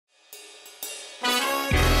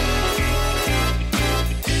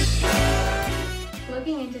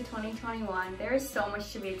Looking into 2021, there is so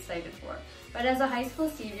much to be excited for, but as a high school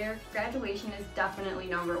senior, graduation is definitely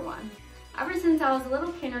number one. Ever since I was a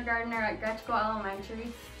little kindergartner at Gretschko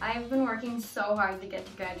Elementary, I have been working so hard to get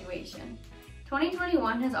to graduation.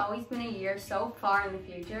 2021 has always been a year so far in the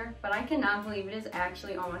future, but I cannot believe it is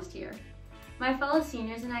actually almost here. My fellow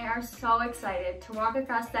seniors and I are so excited to walk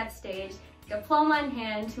across that stage, diploma in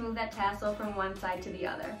hand, to move that tassel from one side to the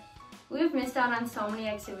other. We have missed out on so many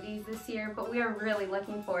activities this year, but we are really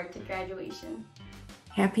looking forward to graduation.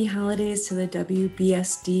 Happy holidays to the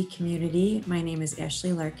WBSD community. My name is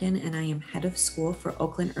Ashley Larkin and I am head of school for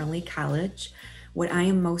Oakland Early College. What I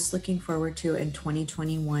am most looking forward to in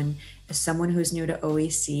 2021 as someone who's new to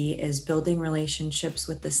OEC is building relationships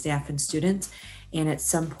with the staff and students, and at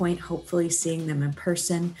some point hopefully seeing them in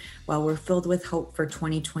person. While we're filled with hope for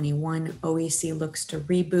 2021, OEC looks to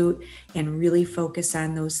reboot and really focus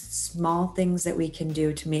on those small things that we can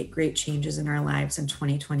do to make great changes in our lives in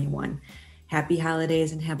 2021. Happy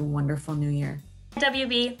holidays and have a wonderful new year.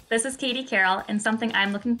 WB, this is Katie Carroll, and something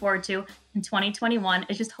I'm looking forward to in 2021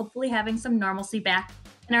 is just hopefully having some normalcy back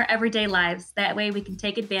in our everyday lives. That way we can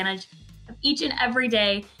take advantage of each and every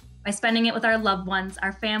day by spending it with our loved ones,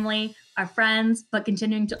 our family, our friends, but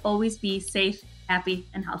continuing to always be safe, happy,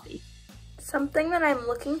 and healthy. Something that I'm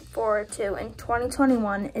looking forward to in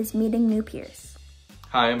 2021 is meeting new peers.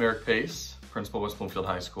 Hi, I'm Eric Pace, Principal, West Bloomfield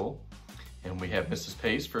High School. And we have Mrs.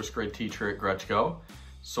 Pace, first grade teacher at Gretschko,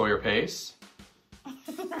 Sawyer Pace,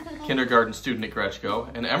 kindergarten student at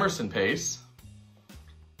Gretschko, and Emerson Pace,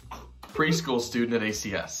 preschool student at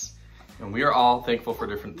ACS. And we are all thankful for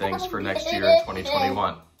different things for next year in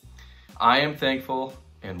 2021. I am thankful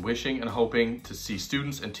and wishing and hoping to see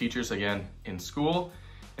students and teachers again in school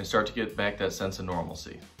and start to get back that sense of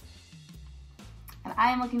normalcy. And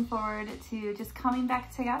I am looking forward to just coming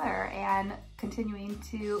back together and continuing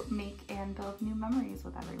to make and build new memories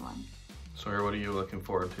with everyone. Sawyer, what are you looking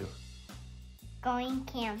forward to? Going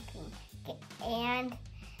camping and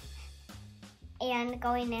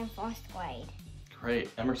going in 4th grade. Great.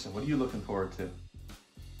 Emerson, what are you looking forward to?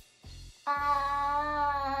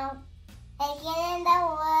 Hiking in the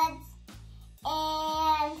woods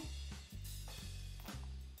and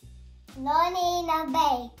learning a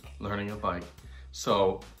bike. Learning a bike.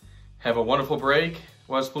 So, have a wonderful break,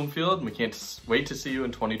 West Bloomfield, and we can't wait to see you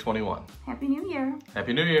in 2021. Happy New Year.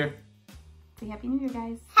 Happy New Year. Say Happy New Year,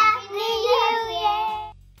 guys. Happy New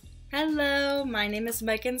Year. Hello, my name is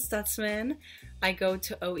Megan Stutzman. I go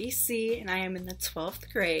to OEC and I am in the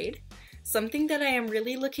 12th grade. Something that I am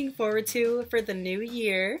really looking forward to for the new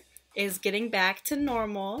year is getting back to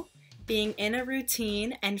normal, being in a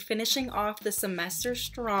routine, and finishing off the semester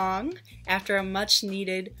strong after a much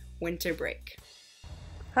needed winter break.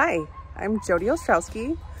 Hi, I'm Jody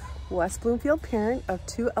Ostrowski, West Bloomfield parent of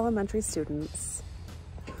 2 elementary students.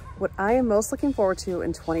 What I am most looking forward to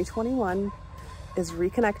in 2021 is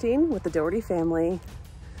reconnecting with the Doherty family,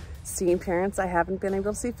 seeing parents I haven't been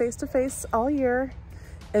able to see face to face all year,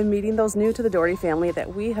 and meeting those new to the Doherty family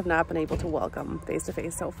that we have not been able to welcome face to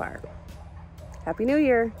face so far. Happy New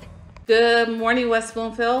Year. Good morning, West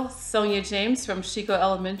Bloomfield. Sonia James from Chico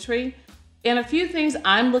Elementary. And a few things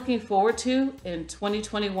I'm looking forward to in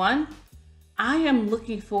 2021. I am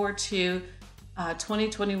looking forward to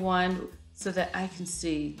 2021 so that I can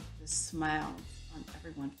see the smiles on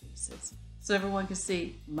everyone's faces, so everyone can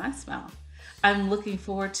see my smile. I'm looking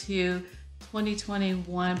forward to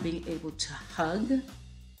 2021 being able to hug,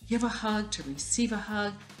 give a hug, to receive a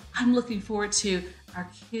hug. I'm looking forward to our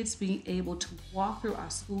kids being able to walk through our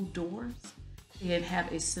school doors and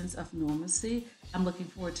have a sense of normalcy. I'm looking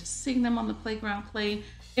forward to seeing them on the playground playing,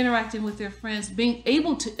 interacting with their friends, being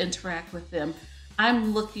able to interact with them.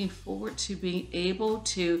 I'm looking forward to being able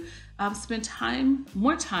to spend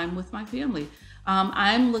more time with my family.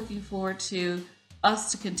 I'm looking forward to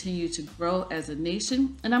us to continue to grow as a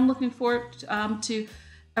nation, and I'm looking forward to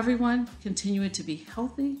everyone continuing to be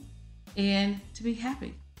healthy and to be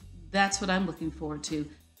happy. That's what I'm looking forward to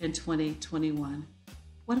in 2021.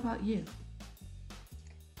 What about you?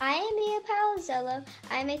 I am Mia Palazzolo.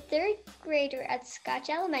 I'm a 3rd grader at Scotch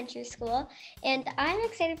Elementary School, and I'm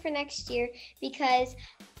excited for next year because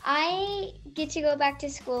I get to go back to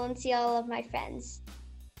school and see all of my friends.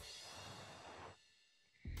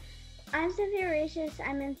 I'm Sophia Rachis.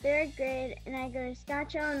 I'm in 3rd grade, and I go to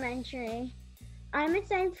Scotch Elementary. I'm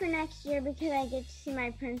excited for next year because I get to see my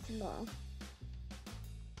principal.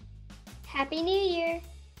 Happy New Year!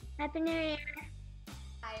 Happy New Year!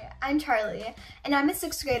 Hi, I'm Charlie, and I'm a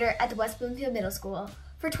 6th grader at the West Bloomfield Middle School.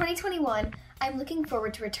 For 2021, I'm looking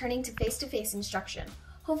forward to returning to face-to-face instruction.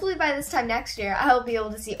 Hopefully by this time next year, I will be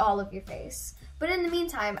able to see all of your face. But in the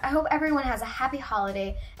meantime, I hope everyone has a happy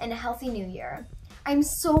holiday and a healthy new year. I'm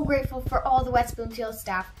so grateful for all the West Bloomfield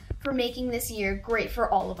staff for making this year great for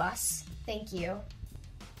all of us. Thank you.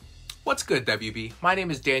 What's good, WB? My name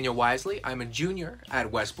is Daniel Wisely. I'm a junior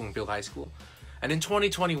at West Bloomfield High School. And in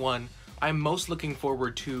 2021, I'm most looking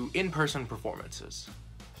forward to in-person performances.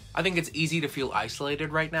 I think it's easy to feel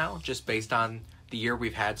isolated right now, just based on the year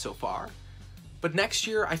we've had so far. But next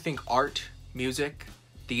year, I think art, music,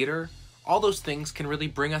 theater, all those things can really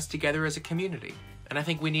bring us together as a community. And I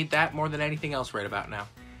think we need that more than anything else right about now.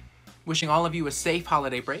 Wishing all of you a safe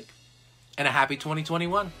holiday break and a happy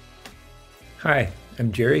 2021. Hi,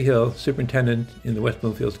 I'm Jerry Hill, Superintendent in the West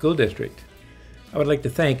Bloomfield School District. I would like to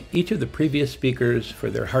thank each of the previous speakers for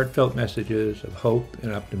their heartfelt messages of hope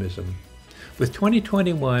and optimism. With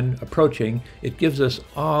 2021 approaching, it gives us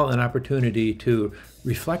all an opportunity to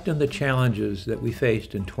reflect on the challenges that we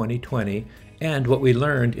faced in 2020 and what we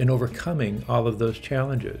learned in overcoming all of those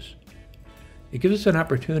challenges. It gives us an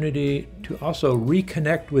opportunity to also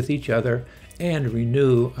reconnect with each other and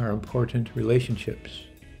renew our important relationships.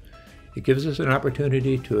 It gives us an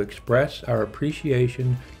opportunity to express our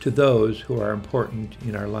appreciation to those who are important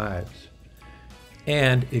in our lives.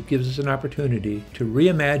 And it gives us an opportunity to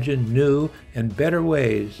reimagine new and better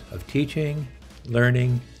ways of teaching,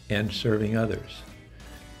 learning, and serving others.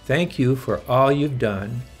 Thank you for all you've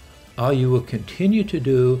done, all you will continue to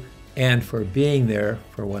do, and for being there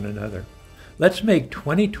for one another. Let's make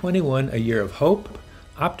 2021 a year of hope,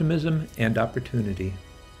 optimism, and opportunity.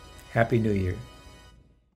 Happy New Year.